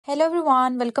Hello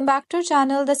everyone, welcome back to our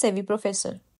channel The Savvy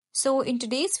Professor. So in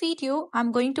today's video,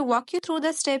 I'm going to walk you through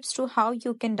the steps to how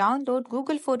you can download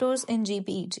Google Photos in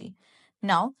JPEG.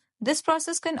 Now, this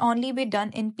process can only be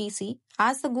done in PC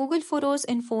as the Google Photos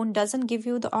in phone doesn't give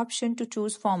you the option to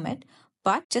choose format,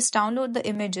 but just download the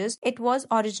images it was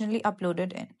originally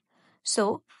uploaded in.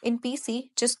 So in PC,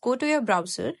 just go to your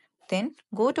browser, then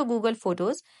go to Google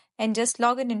Photos and just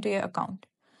log in into your account.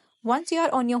 Once you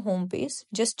are on your home page,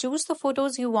 just choose the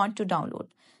photos you want to download.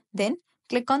 Then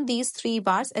click on these three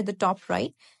bars at the top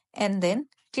right and then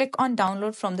click on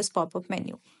download from this pop-up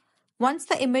menu. Once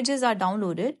the images are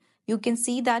downloaded, you can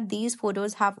see that these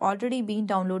photos have already been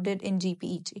downloaded in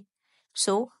JPEG.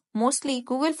 So mostly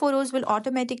Google Photos will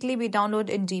automatically be downloaded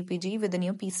in JPG within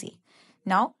your PC.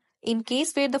 Now, in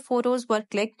case where the photos were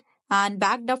clicked and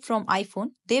backed up from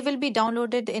iPhone, they will be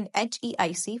downloaded in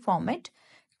HEIC format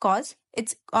because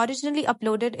it's originally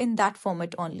uploaded in that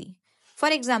format only. For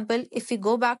example, if we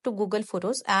go back to Google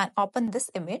Photos and open this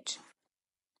image,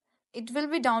 it will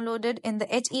be downloaded in the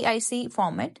HEIC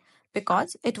format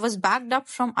because it was backed up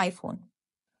from iPhone.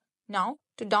 Now,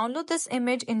 to download this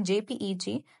image in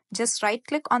JPEG, just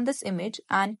right-click on this image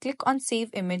and click on Save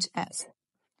Image As.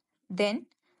 Then,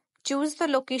 choose the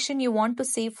location you want to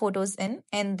save photos in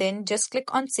and then just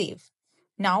click on Save.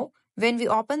 Now, when we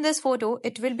open this photo,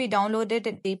 it will be downloaded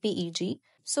in JPEG.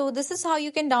 So this is how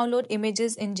you can download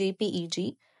images in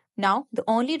JPEG. Now, the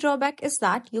only drawback is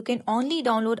that you can only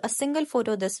download a single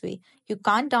photo this way. You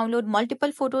can't download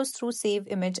multiple photos through Save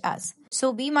Image As.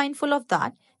 So be mindful of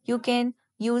that. You can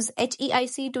use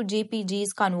HEIC to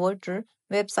JPG's converter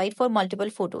website for multiple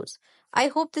photos. I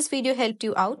hope this video helped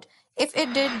you out. If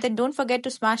it did, then don't forget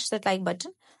to smash that like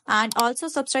button and also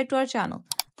subscribe to our channel.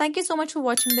 Thank you so much for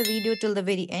watching the video till the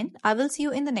very end. I will see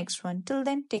you in the next one. Till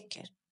then, take care.